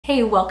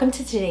Hey, welcome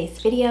to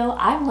today's video.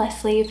 I'm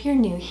Leslie. If you're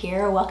new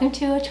here, welcome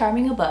to A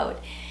Charming Abode.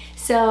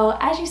 So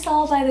as you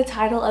saw by the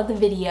title of the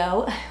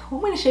video, I'm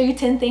going to show you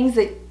 10 things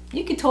that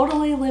you could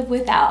totally live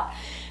without.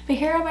 But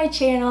here on my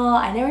channel,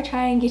 I never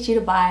try and get you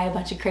to buy a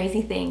bunch of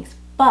crazy things,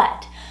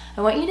 but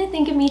I want you to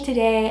think of me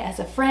today as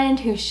a friend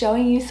who's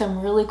showing you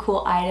some really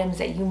cool items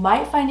that you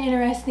might find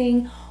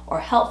interesting or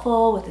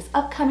helpful with this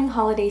upcoming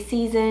holiday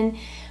season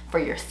for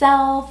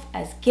yourself,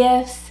 as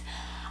gifts.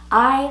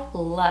 I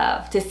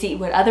love to see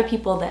what other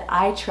people that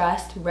I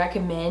trust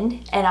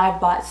recommend, and I've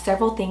bought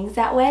several things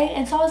that way.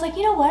 And so I was like,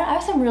 you know what? I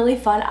have some really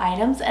fun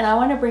items and I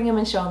want to bring them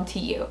and show them to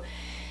you.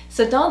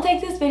 So don't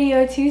take this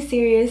video too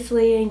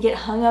seriously and get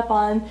hung up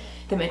on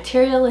the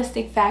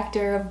materialistic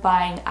factor of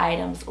buying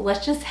items.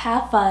 Let's just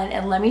have fun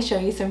and let me show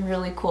you some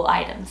really cool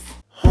items.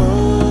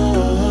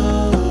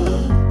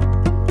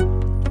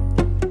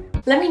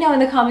 Let me know in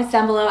the comments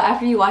down below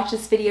after you watch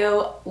this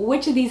video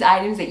which of these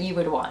items that you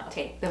would want.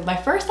 Okay, my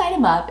first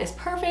item up is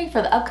perfect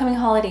for the upcoming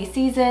holiday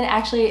season.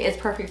 Actually, it's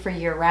perfect for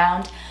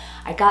year-round.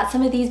 I got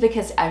some of these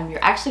because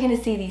you're actually going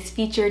to see these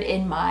featured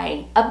in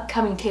my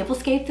upcoming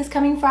tablescape this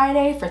coming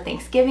Friday for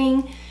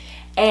Thanksgiving,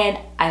 and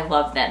I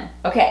love them.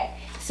 Okay,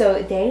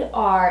 so they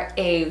are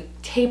a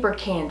taper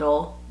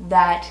candle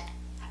that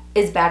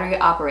is battery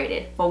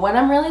operated. But what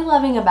I'm really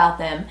loving about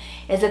them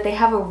is that they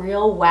have a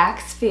real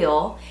wax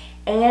feel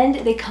and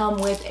they come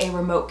with a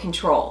remote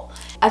control.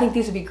 I think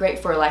these would be great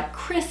for like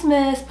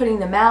Christmas, putting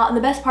them out. And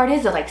the best part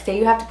is that, like, say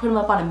you have to put them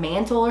up on a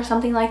mantle or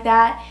something like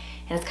that,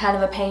 and it's kind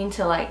of a pain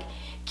to like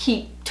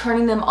keep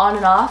turning them on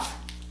and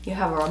off. You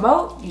have a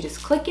remote, you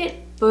just click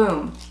it,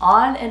 boom,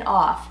 on and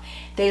off.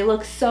 They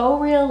look so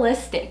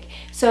realistic.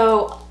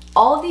 So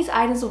all of these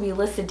items will be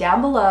listed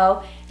down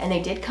below, and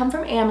they did come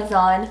from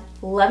Amazon.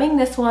 Loving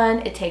this one.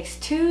 It takes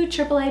 2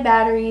 AAA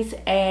batteries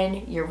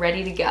and you're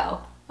ready to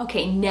go.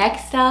 Okay,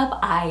 next up,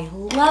 I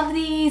love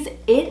these.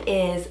 It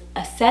is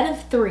a set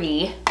of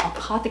 3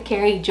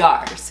 apothecary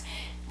jars.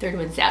 Third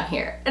one's down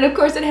here. And of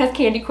course it has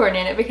candy corn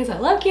in it because I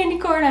love candy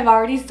corn. I've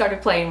already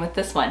started playing with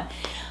this one.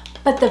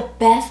 But the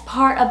best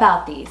part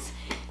about these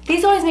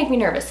always make me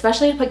nervous,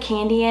 especially to put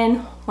candy in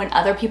when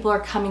other people are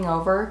coming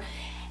over,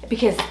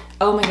 because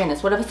oh my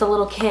goodness, what if it's a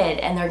little kid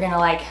and they're gonna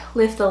like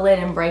lift the lid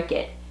and break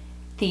it?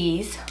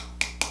 These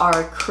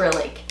are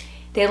acrylic.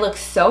 They look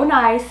so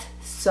nice,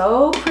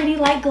 so pretty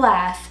like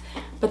glass,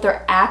 but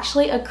they're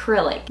actually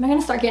acrylic. Am I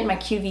gonna start getting my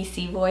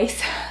QVC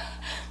voice?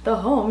 The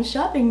Home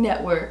Shopping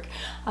Network.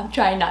 I'm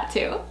trying not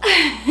to.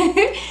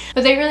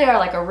 But they really are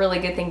like a really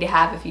good thing to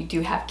have if you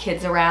do have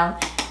kids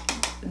around,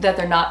 that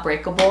they're not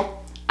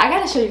breakable. I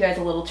gotta show you guys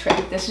a little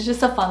trick. This is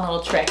just a fun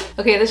little trick.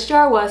 Okay, this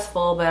jar was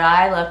full, but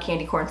I love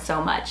candy corn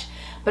so much.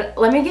 But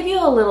let me give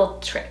you a little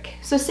trick.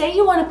 So say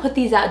you wanna put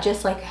these out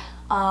just like,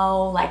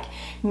 oh, like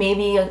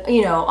maybe,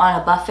 you know,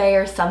 on a buffet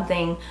or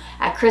something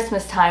at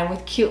Christmas time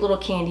with cute little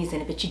candies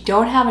in it, but you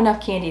don't have enough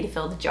candy to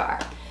fill the jar.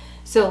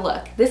 So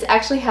look, this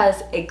actually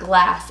has a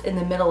glass in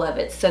the middle of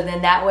it, so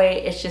then that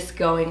way it's just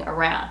going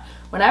around.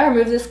 When I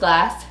remove this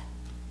glass,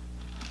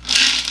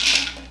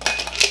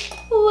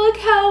 look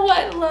how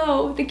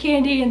low the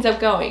candy ends up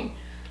going.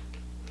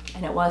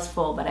 And it was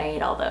full, but I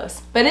ate all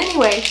those. But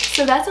anyway,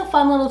 so that's a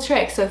fun little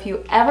trick. So if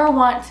you ever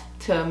want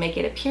to make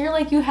it appear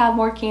like you have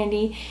more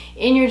candy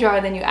in your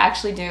jar than you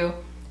actually do,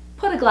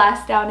 put a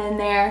glass down in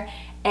there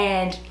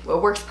and it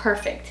works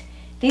perfect.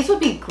 These would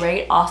be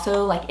great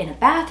also like in a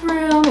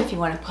bathroom if you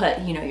want to put,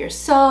 you know, your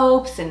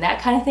soaps and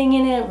that kind of thing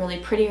in it, really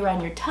pretty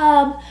around your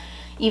tub,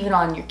 even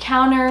on your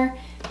counter.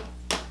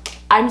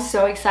 I'm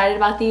so excited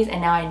about these,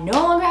 and now I no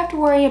longer have to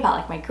worry about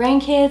like my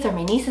grandkids or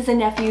my nieces and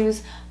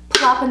nephews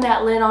plopping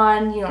that lid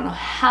on. You don't know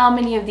how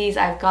many of these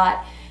I've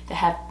got that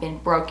have been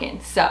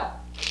broken. So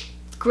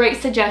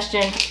great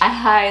suggestion. I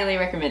highly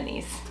recommend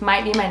these.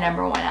 Might be my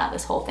 #1 out of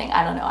this whole thing.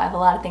 I don't know. I have a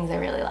lot of things I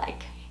really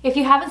like. If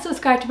you haven't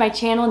subscribed to my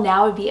channel,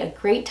 now would be a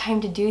great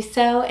time to do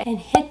so, and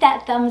hit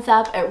that thumbs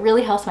up. It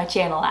really helps my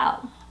channel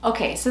out.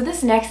 Okay, so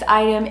this next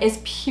item is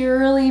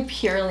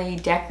purely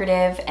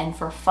decorative and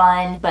for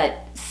fun,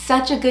 but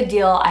such a good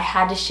deal, I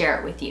had to share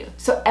it with you.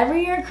 So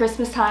every year at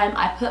Christmas time,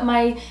 I put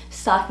my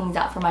stockings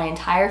out for my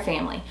entire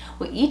family.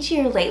 Well, each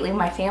year lately,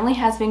 my family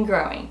has been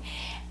growing,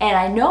 and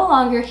I no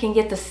longer can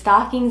get the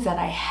stockings that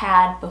I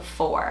had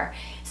before.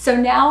 So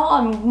now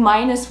I'm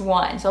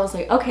 -1. So I was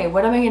like, okay,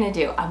 what am I gonna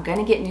do? I'm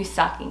gonna get new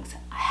stockings.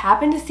 I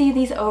happened to see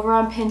these over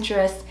on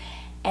Pinterest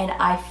and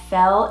I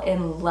fell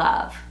in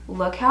love.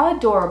 Look how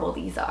adorable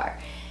these are.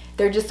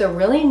 They're just a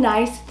really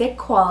nice thick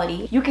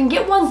quality. You can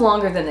get ones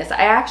longer than this.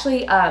 I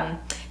actually,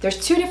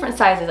 there's 2 different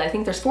sizes. I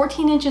think there's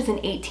 14 inches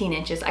and 18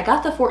 inches. I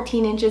got the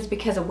 14 inches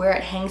because of where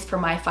it hangs for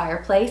my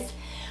fireplace.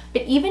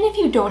 But even if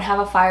you don't have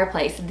a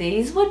fireplace,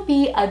 these would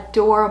be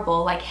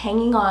adorable, like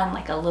hanging on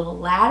like a little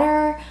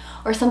ladder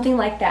or something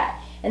like that.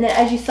 And then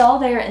as you saw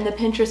there in the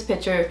Pinterest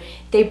picture,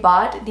 they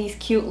bought these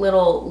cute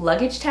little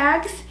luggage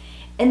tags,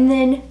 and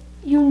then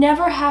you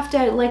never have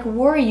to like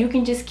worry. You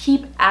can just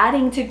keep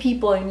adding to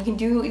people and you can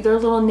do their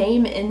little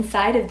name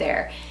inside of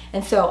there.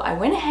 And so I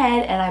went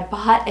ahead and I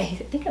bought I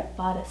think I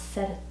bought a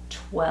set of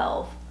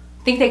 12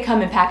 I think they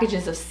come in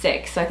packages of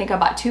 6. So I think I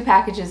bought 2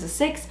 packages of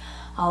 6.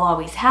 I'll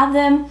always have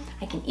them.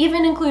 I can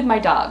even include my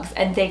dogs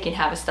and they can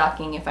have a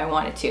stocking if I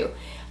wanted to.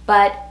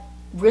 But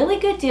really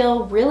good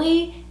deal,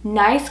 really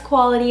nice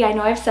quality. I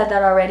know I've said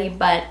that already,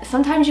 but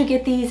sometimes you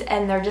get these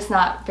and they're just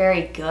not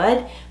very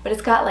good, but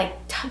it's got like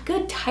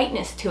good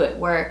tightness to it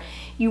where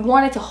you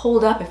want it to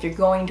hold up if you're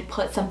going to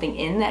put something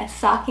in that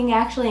stocking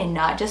actually and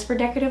not just for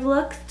decorative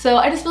looks. So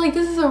I just feel like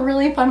this is a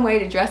really fun way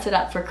to dress it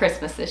up for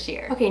Christmas this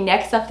year. Okay,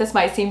 next up, this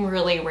might seem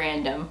really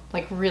random,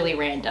 like really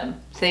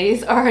random.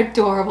 These are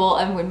adorable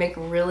and would make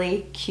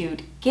really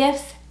cute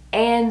gifts,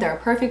 and they're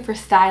perfect for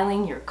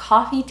styling your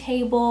coffee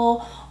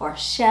table or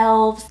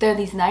shelves. They're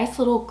these nice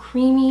little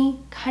creamy,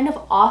 kind of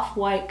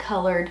off-white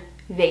colored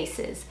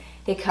vases.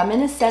 They come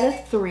in a set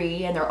of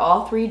 3 and they're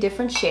all 3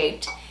 different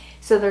shaped.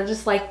 So they're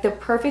just like the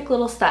perfect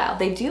little style.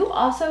 They do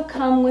also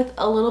come with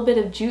a little bit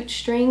of jute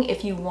string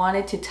if you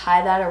wanted to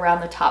tie that around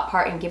the top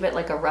part and give it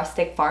like a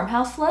rustic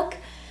farmhouse look.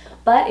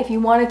 But if you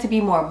want it to be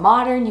more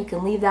modern, you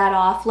can leave that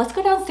off. Let's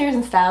go downstairs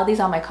and style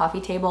these on my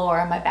coffee table or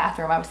in my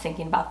bathroom. I was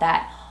thinking about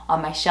that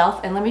on my shelf,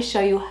 and let me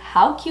show you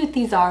how cute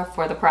these are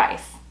for the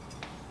price.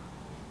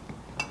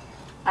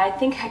 I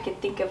think I could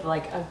think of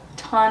like a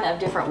ton of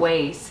different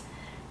ways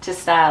to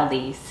style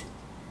these.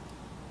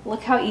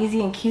 Look how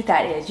easy and cute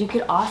that is. You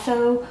could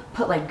also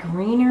put like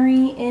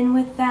greenery in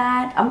with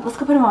that. Let's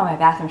go put them on my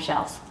bathroom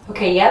shelves.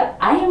 Okay, yep,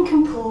 I am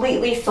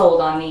completely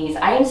sold on these.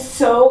 I am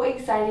so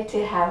excited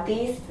to have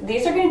these.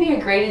 These are going to be a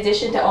great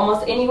addition to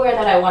almost anywhere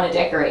that I want to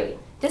decorate.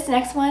 This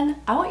next one,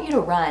 I want you to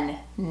run,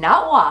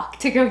 not walk,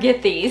 to go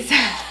get these.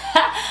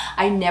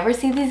 I never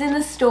see these in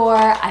the store.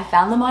 I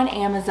found them on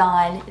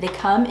Amazon. They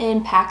come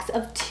in packs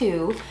of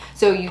 2,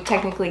 so you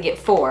technically get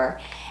 4.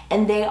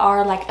 And they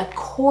are like a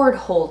cord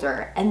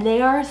holder, and they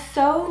are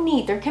so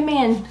neat. They're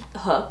command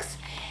hooks,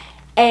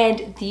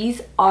 and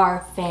these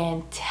are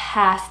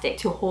fantastic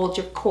to hold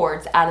your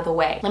cords out of the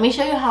way. Let me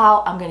show you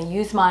how I'm gonna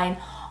use mine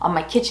on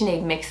my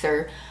KitchenAid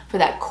mixer for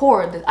that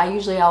cord that I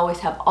usually always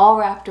have all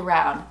wrapped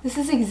around. This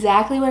is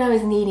exactly what I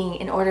was needing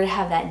in order to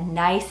have that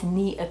nice,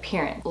 neat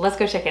appearance. Let's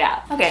go check it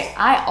out. Okay,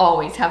 I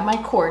always have my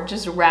cord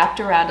just wrapped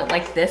around it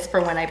like this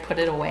for when I put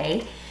it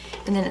away,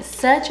 and then it's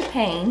such a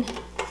pain.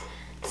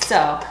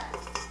 So,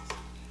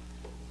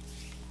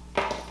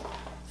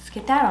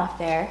 get that off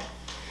there,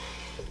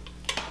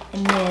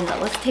 and then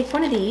let's take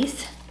one of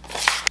these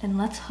and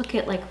let's hook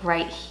it like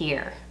right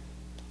here.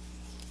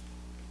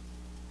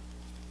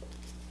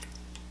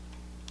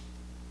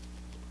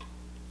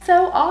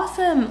 So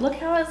awesome. Look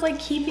how it's like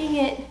keeping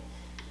it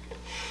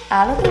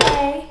out of the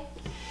way.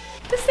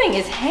 This thing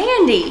is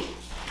handy.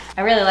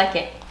 I really like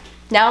it.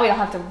 Now we don't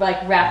have to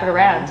like wrap it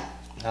around.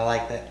 I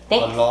like that.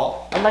 Thanks. A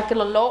lot. I like it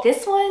a lot.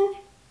 This one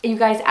you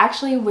guys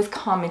actually was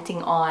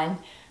commenting on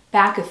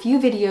back a few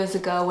videos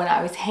ago when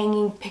I was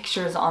hanging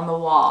pictures on the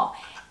wall,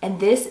 and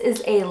this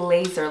is a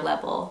laser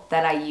level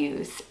that I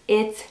use.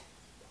 It's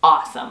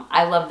awesome.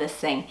 I love this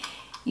thing.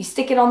 You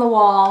stick it on the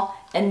wall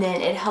and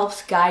then it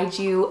helps guide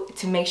you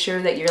to make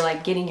sure that you're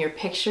like getting your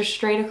picture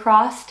straight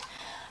across.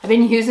 I've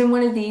been using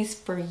one of these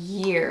for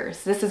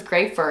years. This is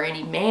great for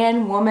any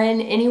man,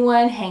 woman,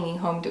 anyone hanging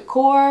home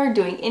decor,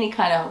 doing any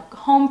kind of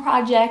home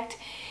project.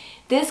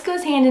 This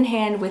goes hand in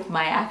hand with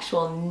my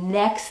actual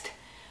next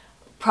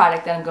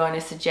product that I'm going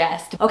to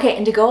suggest. Okay,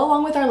 and to go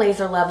along with our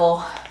laser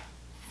level,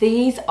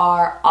 these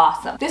are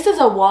awesome. This is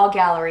a wall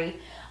gallery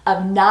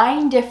of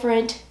 9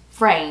 different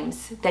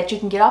frames that you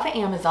can get off of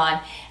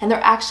Amazon, and they're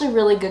actually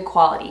really good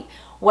quality.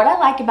 What I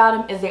like about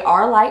them is they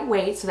are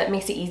lightweight, so that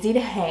makes it easy to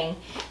hang.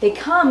 They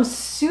come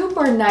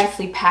super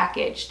nicely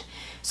packaged,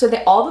 so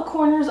that all the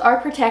corners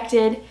are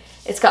protected.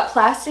 It's got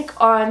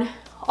plastic on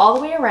all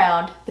the way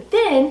around, but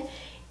then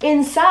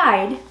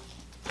inside,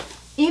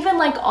 even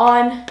like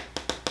on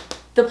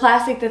the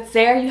plastic that's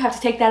there, you have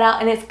to take that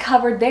out, and it's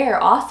covered there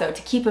also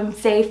to keep them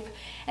safe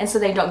and so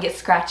they don't get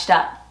scratched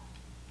up.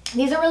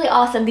 These are really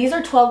awesome. These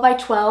are 12 by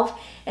 12,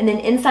 and then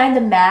inside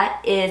the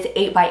mat is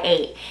 8 by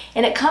 8,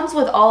 and it comes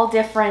with all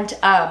different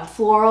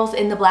florals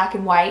in the black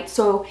and white.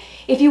 So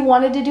if you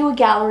wanted to do a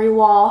gallery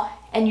wall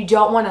and you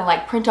don't want to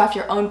like print off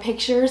your own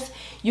pictures,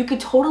 you could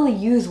totally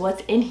use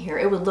what's in here.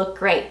 It would look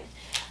great.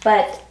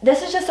 But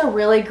this is just a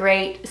really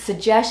great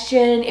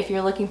suggestion if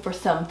you're looking for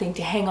something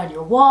to hang on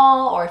your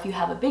wall, or if you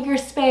have a bigger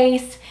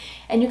space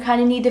and you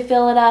kind of need to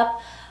fill it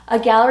up. A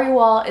gallery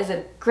wall is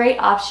a great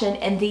option,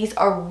 and these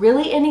are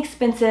really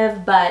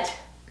inexpensive, but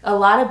a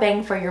lot of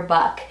bang for your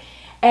buck.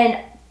 And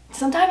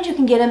sometimes you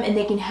can get them and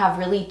they can have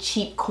really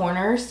cheap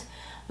corners,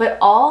 but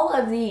all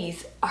of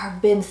these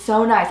have been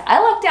so nice.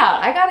 I lucked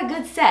out. I got a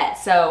good set,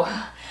 so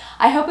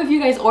I hope if you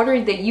guys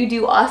ordered that you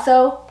do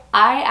also.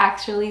 I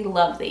actually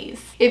love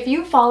these. If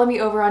you follow me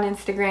over on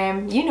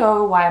Instagram, you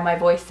know why my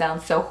voice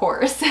sounds so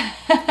hoarse.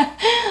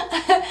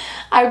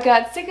 I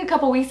got sick a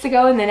couple weeks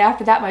ago, and then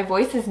after that my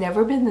voice has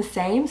never been the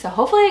same, so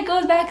hopefully it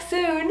goes back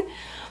soon.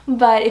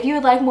 But if you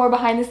would like more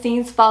behind the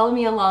scenes, follow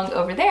me along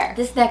over there.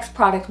 This next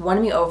product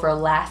won me over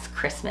last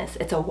Christmas.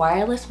 It's a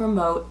wireless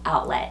remote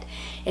outlet.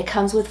 It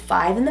comes with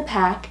 5 in the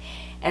pack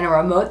and a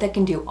remote that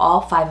can do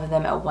all 5 of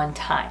them at one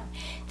time.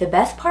 The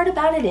best part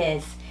about it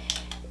is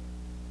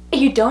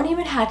you don't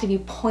even have to be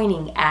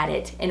pointing at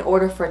it in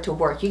order for it to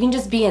work. You can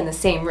just be in the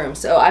same room.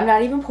 So I'm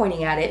not even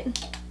pointing at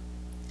it.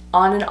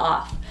 On and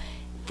off.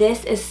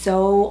 This is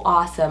so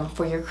awesome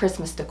for your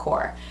Christmas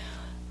decor.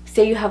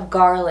 Say you have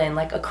garland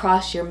like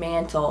across your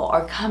mantle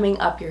or coming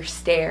up your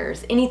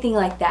stairs, anything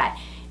like that.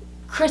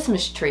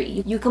 Christmas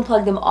tree. You can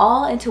plug them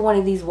all into one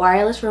of these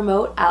wireless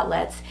remote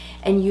outlets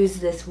and use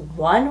this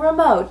one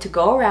remote to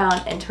go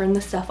around and turn the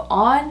stuff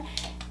on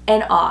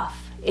and off.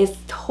 It's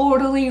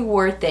totally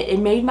worth it. It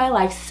made my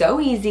life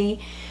so easy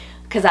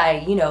because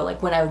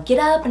like when I would get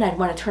up and I'd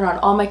want to turn on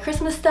all my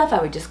Christmas stuff,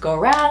 I would just go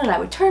around and I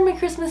would turn my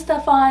Christmas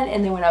stuff on,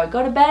 and then when I would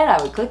go to bed,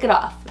 I would click it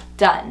off.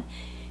 Done.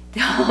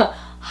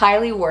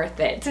 Highly worth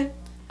it.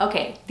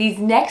 Okay, these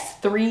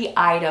next 3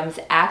 items,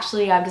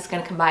 actually I'm just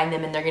going to combine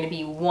them and they're going to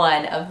be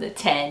one of the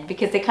 10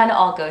 because they kind of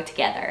all go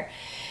together.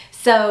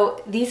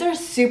 So these are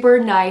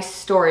super nice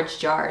storage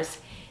jars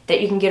that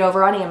you can get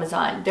over on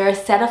Amazon. They're a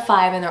set of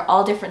 5 and they're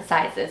all different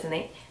sizes, and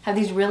they have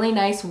these really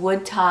nice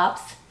wood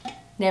tops.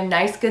 They have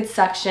nice good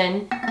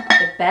suction.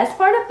 The best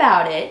part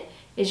about it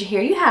is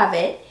here you have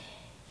it.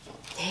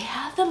 They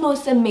have the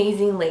most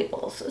amazing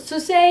labels. So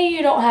say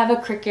you don't have a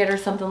Cricut or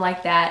something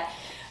like that.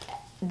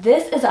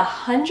 This is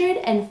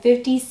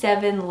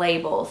 157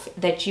 labels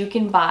that you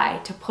can buy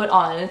to put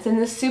on. It's in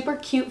this super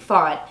cute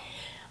font.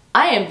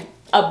 I am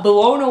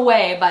blown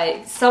away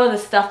by some of the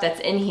stuff that's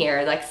in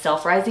here, like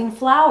self-rising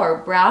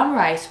flour, brown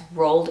rice,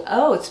 rolled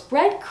oats,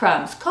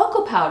 breadcrumbs,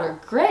 cocoa powder,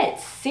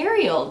 grits,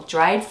 cereal,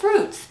 dried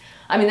fruits.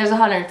 I mean, there's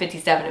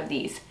 157 of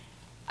these.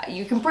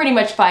 You can pretty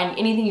much find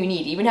anything you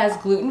need. It even has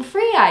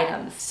gluten-free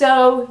items.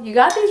 So you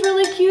got these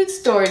really cute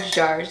storage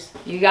jars.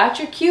 You got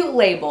your cute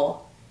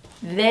label.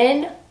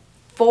 Then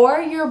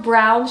for your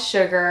brown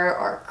sugar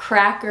or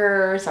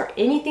crackers or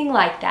anything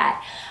like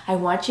that, I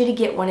want you to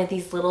get one of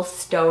these little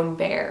stone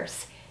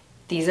bears.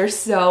 These are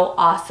so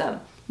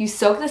awesome. You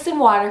soak this in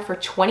water for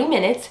 20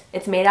 minutes.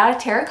 It's made out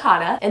of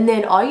terracotta. And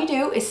then all you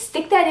do is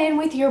stick that in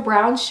with your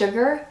brown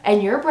sugar,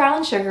 and your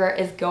brown sugar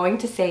is going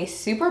to stay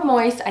super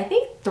moist. I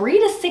think 3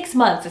 to 6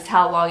 months is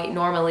how long it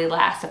normally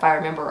lasts, if I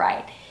remember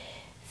right.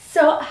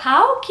 So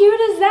how cute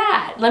is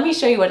that? Let me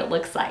show you what it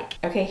looks like.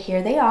 Okay,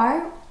 here they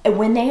are. And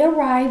when they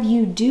arrive,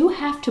 you do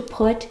have to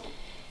put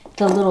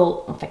the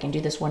little, if I can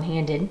do this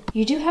one-handed,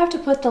 you do have to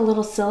put the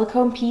little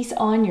silicone piece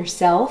on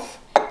yourself.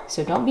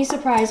 So don't be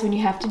surprised when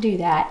you have to do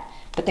that.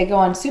 But they go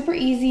on super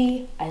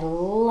easy. I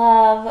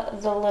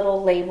love the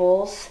little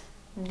labels.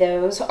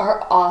 Those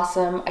are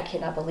awesome. I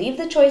cannot believe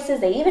the choices.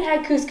 They even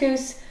had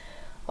couscous.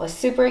 I was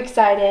super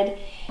excited.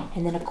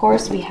 And then of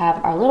course we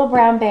have our little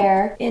brown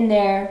bear in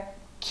there,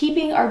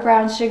 keeping our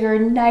brown sugar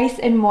nice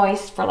and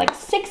moist for like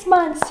 6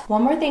 months.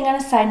 One more thing on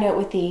a side note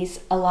with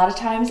these, a lot of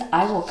times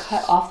I will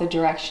cut off the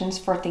directions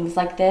for things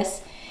like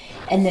this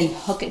and then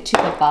hook it to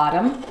the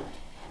bottom.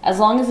 As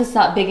long as it's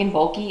not big and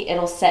bulky,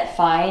 it'll set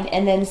fine.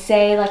 And then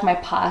say like my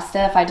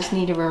pasta, if I just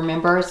need to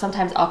remember,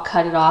 sometimes I'll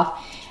cut it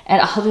off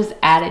and I'll just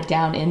add it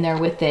down in there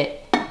with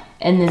it.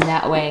 And then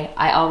that way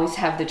I always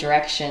have the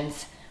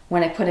directions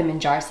when I put them in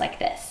jars like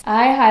this.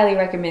 I highly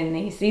recommend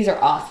these. These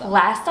are awesome.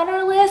 Last on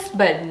our list,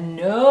 but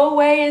no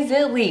way is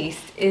it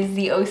least, is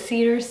the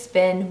O-Cedar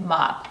Spin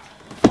Mop.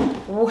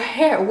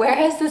 Where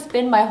has this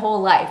been my whole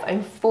life?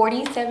 I'm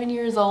 47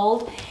 years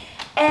old.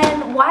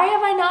 And why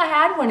have I not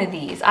had one of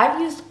these?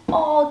 I've used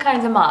all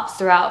kinds of mops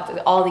throughout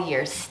all the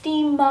years.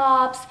 Steam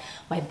mops,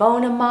 my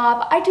Bona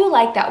mop. I do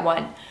like that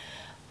one.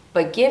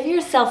 But give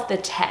yourself the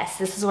test.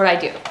 This is what I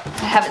do.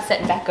 I have it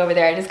sitting back over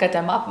there. I just got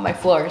done mopping my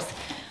floors.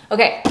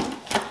 Okay,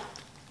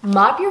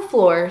 mop your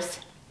floors,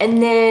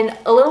 and then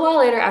a little while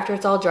later after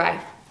it's all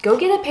dry, go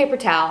get a paper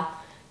towel,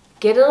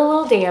 get it a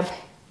little damp,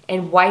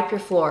 and wipe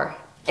your floor.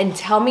 And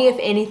tell me if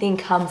anything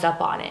comes up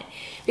on it.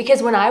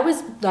 Because when I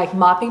was like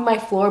mopping my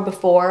floor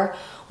before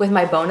with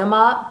my Bona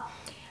mop,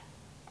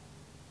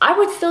 I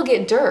would still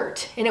get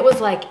dirt. And it was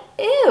like,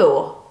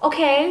 ew,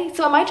 okay,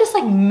 so am I just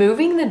like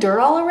moving the dirt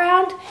all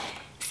around?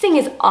 This thing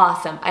is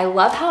awesome. I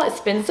love how it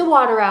spins the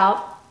water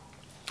out.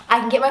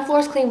 I can get my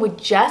floors clean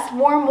with just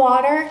warm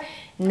water,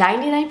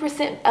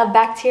 99% of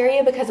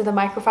bacteria because of the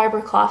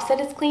microfiber cloths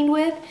that it's cleaned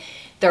with.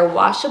 They're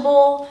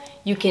washable.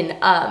 You can,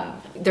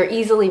 they're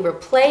easily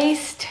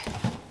replaced.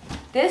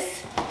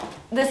 This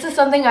is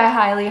something I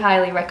highly,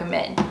 highly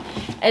recommend,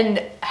 and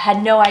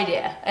had no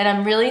idea. And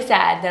I'm really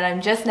sad that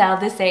I'm just now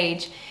this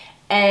age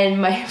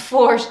and my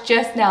floors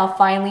just now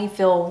finally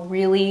feel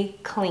really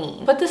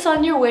clean. Put this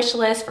on your wish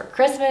list for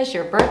Christmas,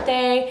 your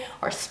birthday,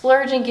 or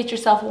splurge and get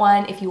yourself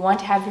one if you want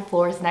to have your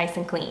floors nice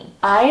and clean.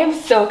 I am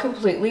so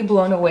completely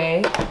blown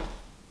away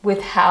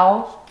with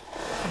how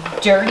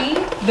dirty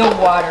the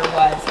water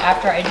was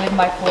after I did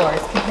my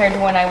floors compared to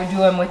when I would do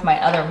them with my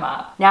other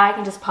mop. Now I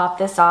can just pop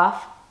this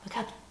off. Look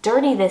how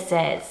dirty this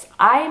is.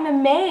 I am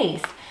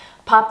amazed.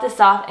 Pop this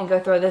off and go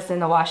throw this in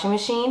the washing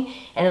machine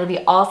and it'll be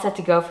all set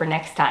to go for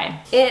next time.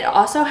 It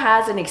also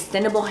has an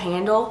extendable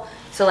handle,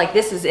 so like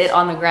this is it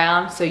on the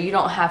ground, so you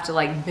don't have to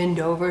like bend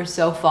over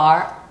so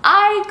far.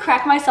 I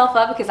crack myself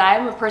up because I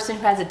am a person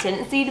who has a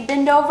tendency to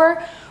bend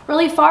over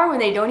really far when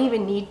they don't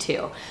even need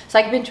to. So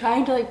I've been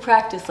trying to like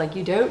practice, like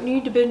you don't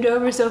need to bend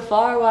over so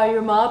far while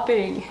you're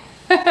mopping.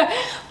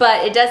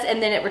 But it does,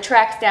 and then it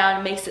retracts down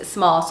and makes it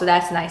small, so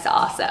that's nice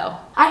also.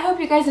 I hope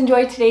you guys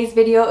enjoyed today's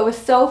video. It was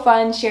so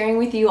fun sharing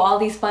with you all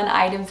these fun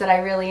items that I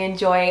really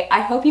enjoy.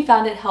 I hope you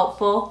found it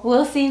helpful.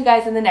 We'll see you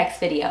guys in the next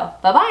video.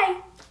 Bye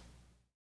bye!